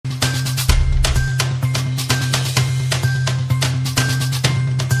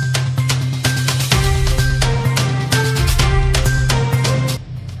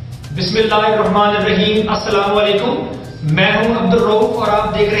बिस्मिल्लाहिर्रहमानिर्रहीम। अस्सलाम वालेकुम। मैं हूं अब्दुल रऊफ और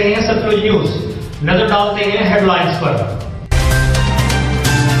आप देख रहे हैं सतलुज न्यूज। नजर डालते हैं हेडलाइंस पर।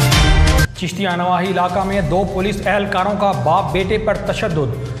 चिश्तिया नवाही इलाका में दो पुलिस एहलकारों का बाप बेटे पर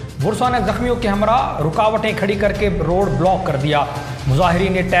तशद्दुद। बुरसा ने जख्मियों के हमरा रुकावटें खड़ी करके रोड ब्लॉक कर दिया।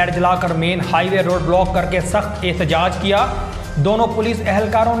 मुजाहिरीन ने टायर जलाकर मेन हाईवे रोड ब्लॉक करके सख्त एहतजाज किया। दोनों पुलिस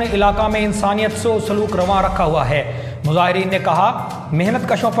एहलकारों ने इलाका में इंसानियत से सलूक रवा रखा हुआ है। मुजाहिरीन ने कहा मेहनत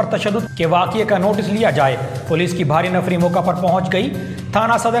कशों पर तशद्दुद के वाक़ये का नोटिस लिया जाए। पुलिस की भारी नफरी मौका पर पहुंच गई।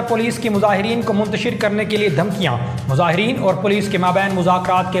 थाना सदर पुलिस की मुजाहिरीन को मुंतशिर करने के लिए धमकियां। मुजाहिरीन और पुलिस के माबैन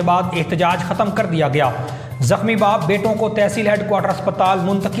मुज़ाकरात के बाद एहतजाज खत्म कर दिया गया। जख्मी बाप बेटों को तहसील हेडक्वार्टर अस्पताल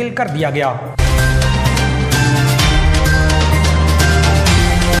मुंतकिल कर दिया गया।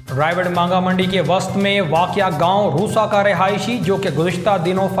 रायगढ़ मांगा मंडी के वस्त में वाक़या गांव रूसा का रिहायशी जो कि गुज़िश्ता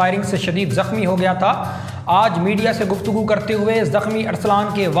दिनों फायरिंग से शदीद जख्मी हो गया था, आज मीडिया से गुफ्तगू करते हुए जख्मी अरसलान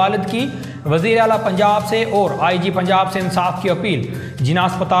के वालिद की वज़ीर आला पंजाब से और IG पंजाब से इंसाफ की अपील। जिना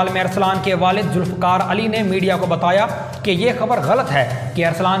अस्पताल में अरसलान के वालिद जुल्फ़कार अली ने मीडिया को बताया कि यह खबर गलत है कि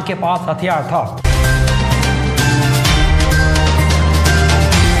अरसलान के पास हथियार था।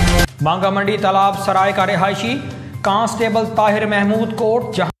 मांगा मंडी तालाब सराय का रिहायशी कांस्टेबल ताहिर महमूद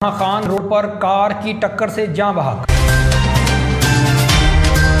कोट जहां खान रोड पर कार की टक्कर से जान बहक।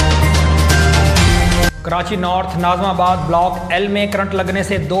 Karachi north Najmabad block L में करंट लगने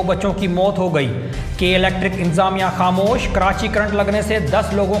से 2 बच्चों की मौत हो गई। के इलेक्ट्रिक इंतजामिया खामोश। कराची करंट लगने से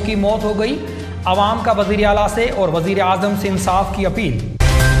 10 लोगों की मौत हो गई। अवाम का वजीर आला से और वजीर आजम से इंसाफ की अपील।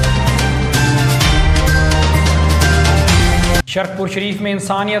 शरकपुर शरीफ में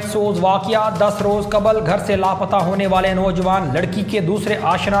इंसानियत सोज वाक़या। 10 रोज कबल घर से लापता होने वाले नौजवान लड़की के दूसरे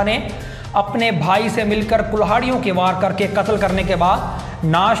आशना ने अपने भाई से मिलकर कुल्हाड़ियों के वार करके कत्ल करने के बाद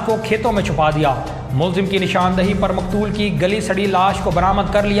नाश को खेतों में छुपा दिया। मुलजिम की निशानदही पर मकतूल की गली सड़ी लाश को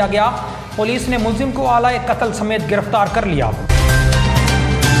बरामद कर लिया गया। पुलिस ने मुलजिम को आला कत्ल समेत गिरफ्तार कर लिया।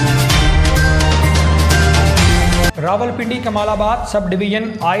 रावलपिंडी कमालाबाद सब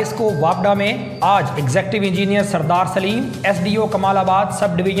डिवीजन आइस्को वापडा में आज एग्जीक्यूटिव इंजीनियर सरदार Salim, SDO कमालाबाद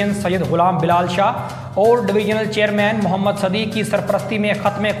sub division Syed गुलाम बिलाल शाह और डिवीजनल चेयरमैन मोहम्मद सदीक की सरपरस्ती में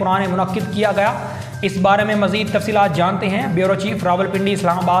ख़त्म कुरान मुनक्किद किया गया। इस बारे में मजीद तफसीलात जानते हैं ब्यूरो चीफ रावलपिंडी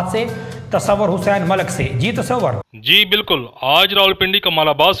इस्लामाबाद से तसव्वुर हुसैन मलक से। जी तसव्वुर। जी बिल्कुल, आज रावलपिंडी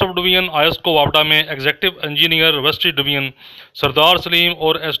कमालाबाद सब डिवीजन आइस्को वापडा में एग्जीक्यूटिव इंजीनियर वेस्टर्न डिवीजन सरदार सलीम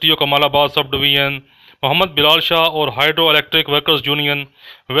और SDO कमालाबाद sub division Mohammad Bilal Shah और hydro electric workers union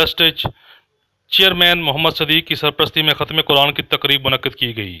wastage chairman Mohammad Sadiq की सरपरस्ती में ख़त्म कुरान की तकरीब मुनक्किद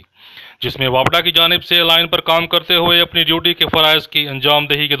की गई, जिसमें वापडा की जानिब से लाइन पर काम करते हुए अपनी ड्यूटी के फ़राइज़ की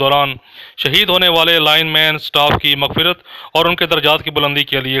अंजामदही के दौरान शहीद होने वाले लाइनमैन स्टाफ की मग़फ़िरत और उनके दर्जात की बुलंदी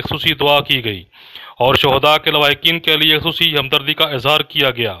के लिए ख़ुसूसी दुआ की गई और शहदा के लवाहिकीन के लिए ख़ुसूसी हमदर्दी का इजहार किया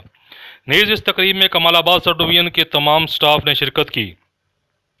गया। नीज़ इस तकरीब में कमालाबाद सब डिवीजन के तमाम स्टाफ ने शिरकत की।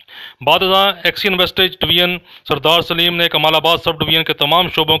 बादशाह एक्सियन वेस्टेज डिवीजन सरदार सलीम ने कमालाबाद सब डिवीजन के तमाम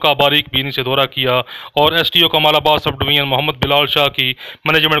शोबों का बारीक बीनी से दौरा किया और SDO कमालाबाद sub division Mohammad Bilal Shah की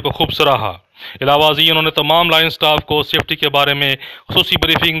मैनेजमेंट को खूब सराहा। इलावाजी उन्होंने तमाम लाइन स्टाफ को सेफ्टी के बारे में खुसूसी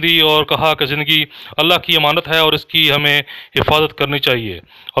ब्रीफिंग दी और कहा कि ज़िंदगी अल्लाह की अमानत है और इसकी हमें हिफाजत करनी चाहिए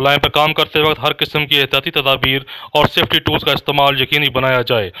और लाइन पर काम करते वक्त हर किस्म की एहतियाती तदाबीर और सेफ्टी टूल्स का इस्तेमाल यकीनी बनाया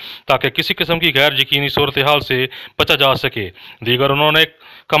जाए ताकि किसी किस्म की गैर यकीनी सूरत हाल से बचा जा सके। दीगर उन्होंने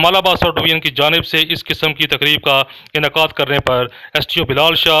कमालाबाद सब डिवीजन की जानिब से इस किस्म की तकरीब का इनेकाद करने पर SDO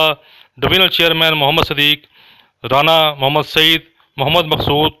Bilal Shah, divisional chairman Mohammad Sadiq, Rana Mohammad Saeed, Mohammad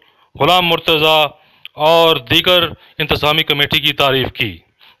मकसूद, गुलाम मुर्तज़ा और दीगर इंतज़ामी कमेटी की तारीफ़ की।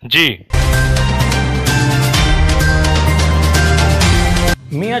 जी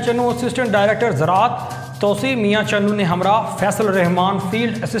मियाँ चन्नू असिस्टेंट डायरेक्टर ज़राअत तोसी मियाँ चन्नू ने हमरा फैसल रहमान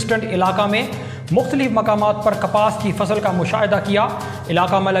फील्ड असिस्टेंट इलाका में मुख्तलिफ मकामात पर कपास की फसल का मुशाहिदा किया।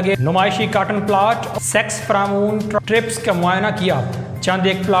 इलाका में लगे नुमाइशी काटन प्लाट, सेक्स फ्रामून ट्रिप्स का मुआयना किया। चंद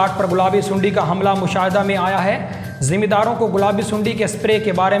एक प्लाट पर गुलाबी सुंडी का हमला मुशाहिदा में आया है। जिम्मेदारों को गुलाबी सुंडी के स्प्रे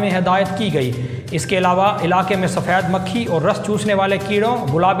के बारे में हिदायत की गई। इसके अलावा इलाके में सफ़ेद मक्खी और रस चूसने वाले कीड़ों,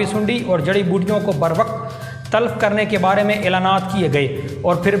 गुलाबी सुंडी और जड़ी बूटियों को बरवक्त तल्फ करने के बारे में ऐलानात किए गए।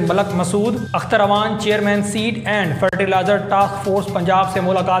 और फिर Malak Masood Akhtar Awan chairman seed and fertiliser task force Punjab से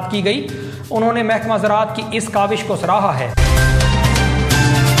मुलाकात की गई। उन्होंने महकमा ज़राअत की इस काविश को सराहा है।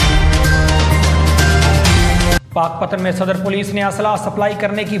 पाकपतन में सदर पुलिस ने असला सप्लाई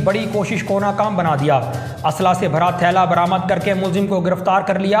करने की बड़ी कोशिश को नाकाम बना दिया। असला से भरा थैला बरामद करके मुलजिम को गिरफ्तार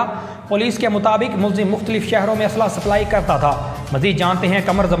कर लिया। पुलिस के मुताबिक मुलजिम मुख्तलिफ शहरों में असला सप्लाई करता था। मजीद जानते हैं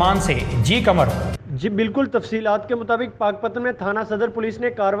कमर जमान से। जी कमर। जी बिल्कुल, तफसीलात के मुताबिक पाकपतन में थाना सदर पुलिस ने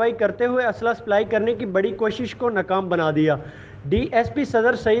कार्रवाई करते हुए असला सप्लाई करने की बड़ी कोशिश को नाकाम बना दिया। DSP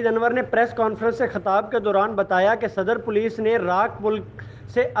सदर सईद अनवर ने प्रेस कॉन्फ्रेंस से खिताब के दौरान बताया कि सदर पुलिस ने राक पुल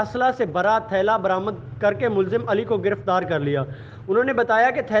से असला से भरा थैला बरामद करके मुलजिम अली को गिरफ्तार कर लिया। उन्होंने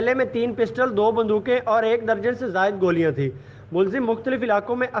बताया कि थैले में 3 पिस्टल, 2 बंदूकें और 1 दर्जन से ज़ायद गोलियां थी। मुलजिम मुख्तलिफ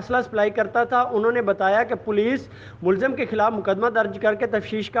इलाकों में असला सप्लाई करता था। उन्होंने बताया कि पुलिस मुलजिम के खिलाफ मुकदमा दर्ज करके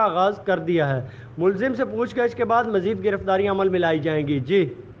तफ्तीश का आगाज़ कर दिया है। मुलजिम से पूछताछ के बाद मजीद गिरफ्तारियाँ अमल में लाई जाएंगी।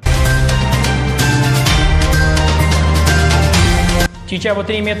 जी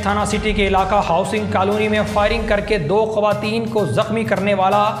चीचावतनी में थाना सिटी के इलाका हाउसिंग कॉलोनी में फायरिंग करके 2 खवातीन को जख्मी करने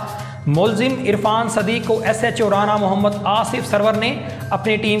वाला मुलजिम इरफान सदीक को SHO राना मोहम्मद आसिफ सरवर ने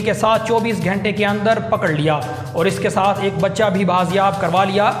अपनी टीम के साथ 24 घंटे के अंदर पकड़ लिया और इसके साथ एक बच्चा भी बाजियाब करवा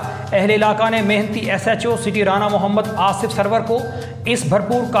लिया। अहले इलाका ने मेहनती SHO city Rana Mohammad Asif server को इस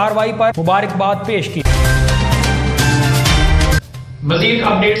भरपूर कार्रवाई पर मुबारकबाद पेश की। मजीद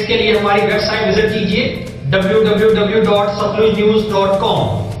अपडेट्स के लिए हमारी वेबसाइट विजिट कीजिए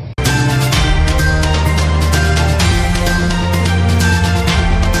www.satlujnews.com।